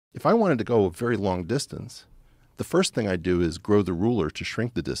If I wanted to go a very long distance, the first thing I'd do is grow the ruler to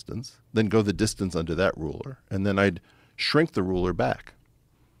shrink the distance, then go the distance under that ruler, and then I'd shrink the ruler back.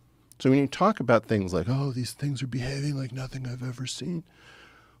 So when you talk about things like, oh, these things are behaving like nothing I've ever seen,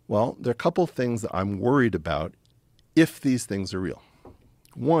 well, there are a couple of things that I'm worried about if these things are real.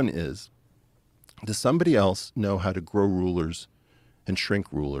 One is, does somebody else know how to grow rulers and shrink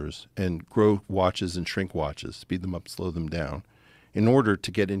rulers and grow watches and shrink watches, speed them up, slow them down, in order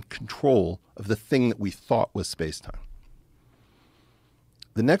to get in control of the thing that we thought was space-time?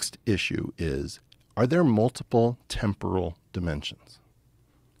 The next issue is, are there multiple temporal dimensions?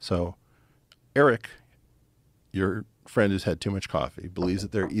 So Eric, your friend who's had too much coffee, believes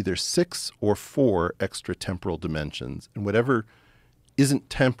that there are either 6 or 4 extra temporal dimensions, and whatever isn't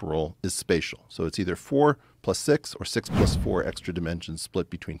temporal is spatial. So it's either 4 plus 6 or 6 plus 4 extra dimensions split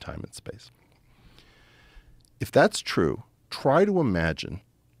between time and space. If that's true, try to imagine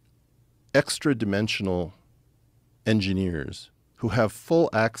extra dimensional engineers who have full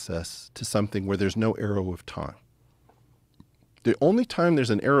access to something where there's no arrow of time. The only time there's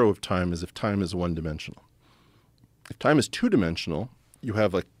an arrow of time is if time is one-dimensional. If time is two-dimensional, you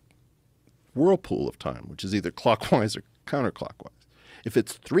have a whirlpool of time, which is either clockwise or counterclockwise. If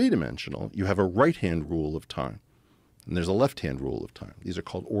it's three-dimensional, you have a right-hand rule of time, and there's a left-hand rule of time. These are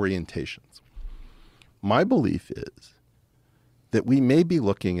called orientations. My belief is that we may be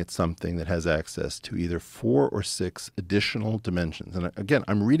looking at something that has access to either 4 or 6 additional dimensions. And again,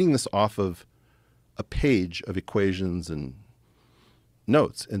 I'm reading this off of a page of equations and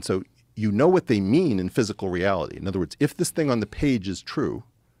notes. And so you know what they mean in physical reality. In other words, if this thing on the page is true,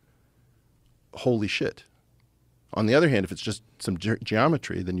 holy shit. On the other hand, if it's just some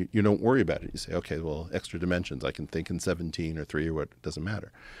geometry, then you don't worry about it. You say, okay, well, extra dimensions, I can think in 17 or 3 or what, it doesn't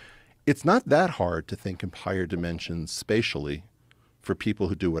matter. It's not that hard to think in higher dimensions spatially for people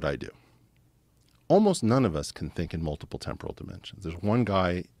who do what I do. Almost none of us can think in multiple temporal dimensions. There's one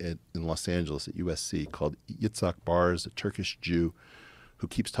guy in Los Angeles at USC called Yitzhak Bars, a Turkish Jew, who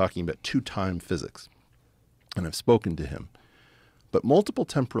keeps talking about two-time physics. And I've spoken to him. But multiple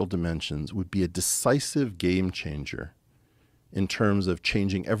temporal dimensions would be a decisive game changer in terms of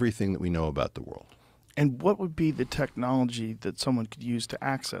changing everything that we know about the world. And what would be the technology that someone could use to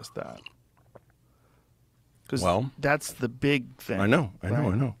access that? Because that's the big thing. I know.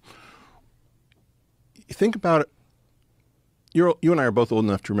 Think about it. You and I are both old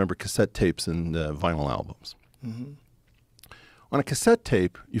enough to remember cassette tapes and vinyl albums. Mm-hmm. On a cassette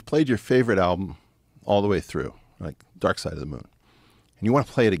tape, you've played your favorite album all the way through, like Dark Side of the Moon, and you want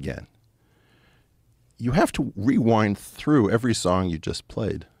to play it again. You have to rewind through every song you just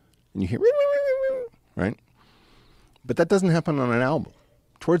played, and you hear, right? But that doesn't happen on an album.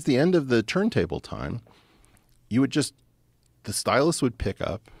 Towards the end of the turntable time, the stylus would pick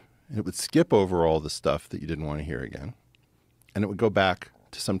up, and it would skip over all the stuff that you didn't want to hear again, and it would go back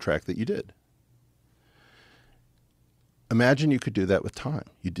to some track that you did. Imagine you could do that with time.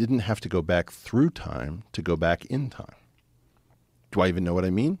 You didn't have to go back through time to go back in time. Do I even know what I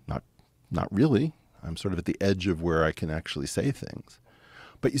mean? Not really. I'm sort of at the edge of where I can actually say things.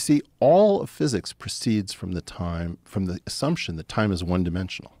 But you see, all of physics proceeds from the assumption that time is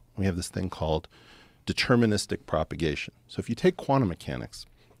one-dimensional. We have this thing called deterministic propagation. So if you take quantum mechanics,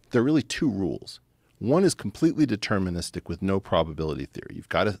 there are really 2 rules. One is completely deterministic with no probability theory. You've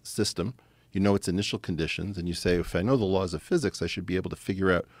got a system, you know its initial conditions, and you say, if I know the laws of physics, I should be able to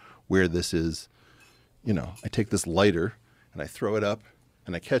figure out where this is. I take this lighter, and I throw it up,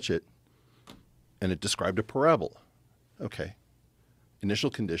 and I catch it, and it described a parabola. Okay. Initial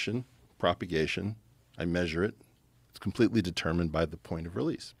condition, propagation, I measure it. It's completely determined by the point of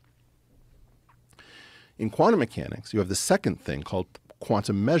release. In quantum mechanics, you have the second thing called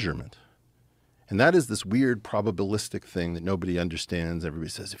quantum measurement. And that is this weird probabilistic thing that nobody understands. Everybody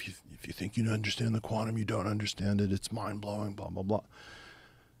says, if you think you understand the quantum, you don't understand it. It's mind-blowing, blah, blah, blah.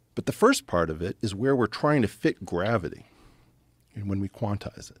 But the first part of it is where we're trying to fit gravity when we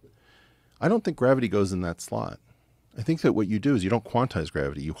quantize it. I don't think gravity goes in that slot. I think that what you do is you don't quantize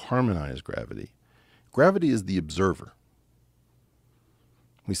gravity, you harmonize gravity. Gravity is the observer.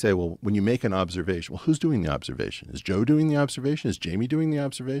 We say, well, when you make an observation, well, who's doing the observation? Is Joe doing the observation? Is Jamie doing the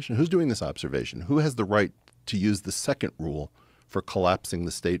observation? Who's doing this observation? Who has the right to use the second rule for collapsing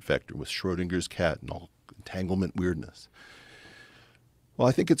the state vector with Schrodinger's cat and all entanglement weirdness? Well,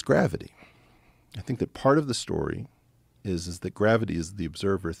 I think it's gravity. I think that part of the story is that gravity is the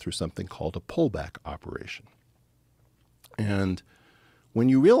observer through something called a pullback operation. And when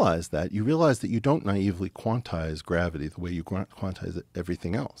you realize that you don't naively quantize gravity the way you quantize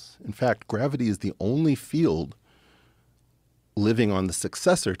everything else. In fact, gravity is the only field living on the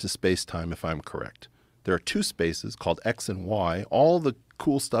successor to space-time, if I'm correct. There are two spaces called X and Y. All the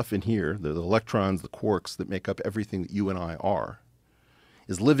cool stuff in here, the electrons, the quarks that make up everything that you and I are,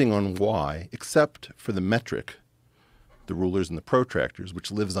 is living on Y, except for the metric, the rulers and the protractors,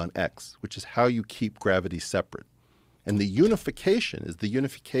 which lives on X, which is how you keep gravity separate. And the unification is the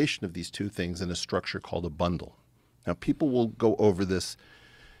unification of these two things in a structure called a bundle. Now, people will go over this,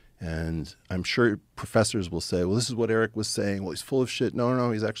 and I'm sure professors will say, well, this is what Eric was saying. Well, he's full of shit.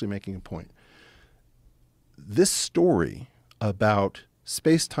 No, he's actually making a point. This story about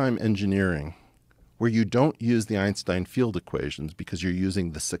space-time engineering, where you don't use the Einstein field equations because you're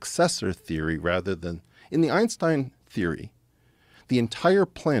using the successor theory rather than, in the Einstein theory, the entire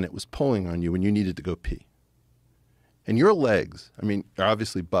planet was pulling on you when you needed to go pee. And your legs, I mean, you're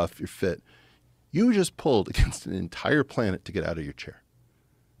obviously buff, you're fit. You just pulled against an entire planet to get out of your chair.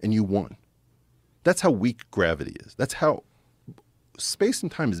 And you won. That's how weak gravity is. That's how space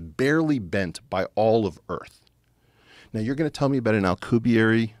and time is barely bent by all of Earth. Now, you're going to tell me about an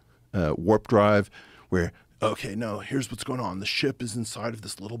Alcubierre warp drive where, okay, no, here's what's going on. The ship is inside of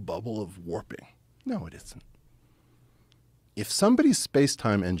this little bubble of warping. No, it isn't. If somebody's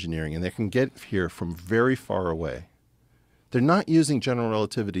space-time engineering and they can get here from very far away, they're not using general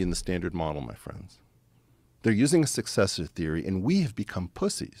relativity in the standard model, my friends. They're using a successor theory, and we have become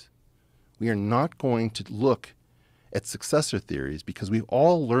pussies. We are not going to look at successor theories because we've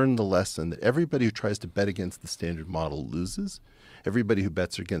all learned the lesson that everybody who tries to bet against the standard model loses. Everybody who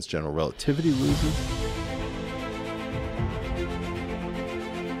bets against general relativity loses.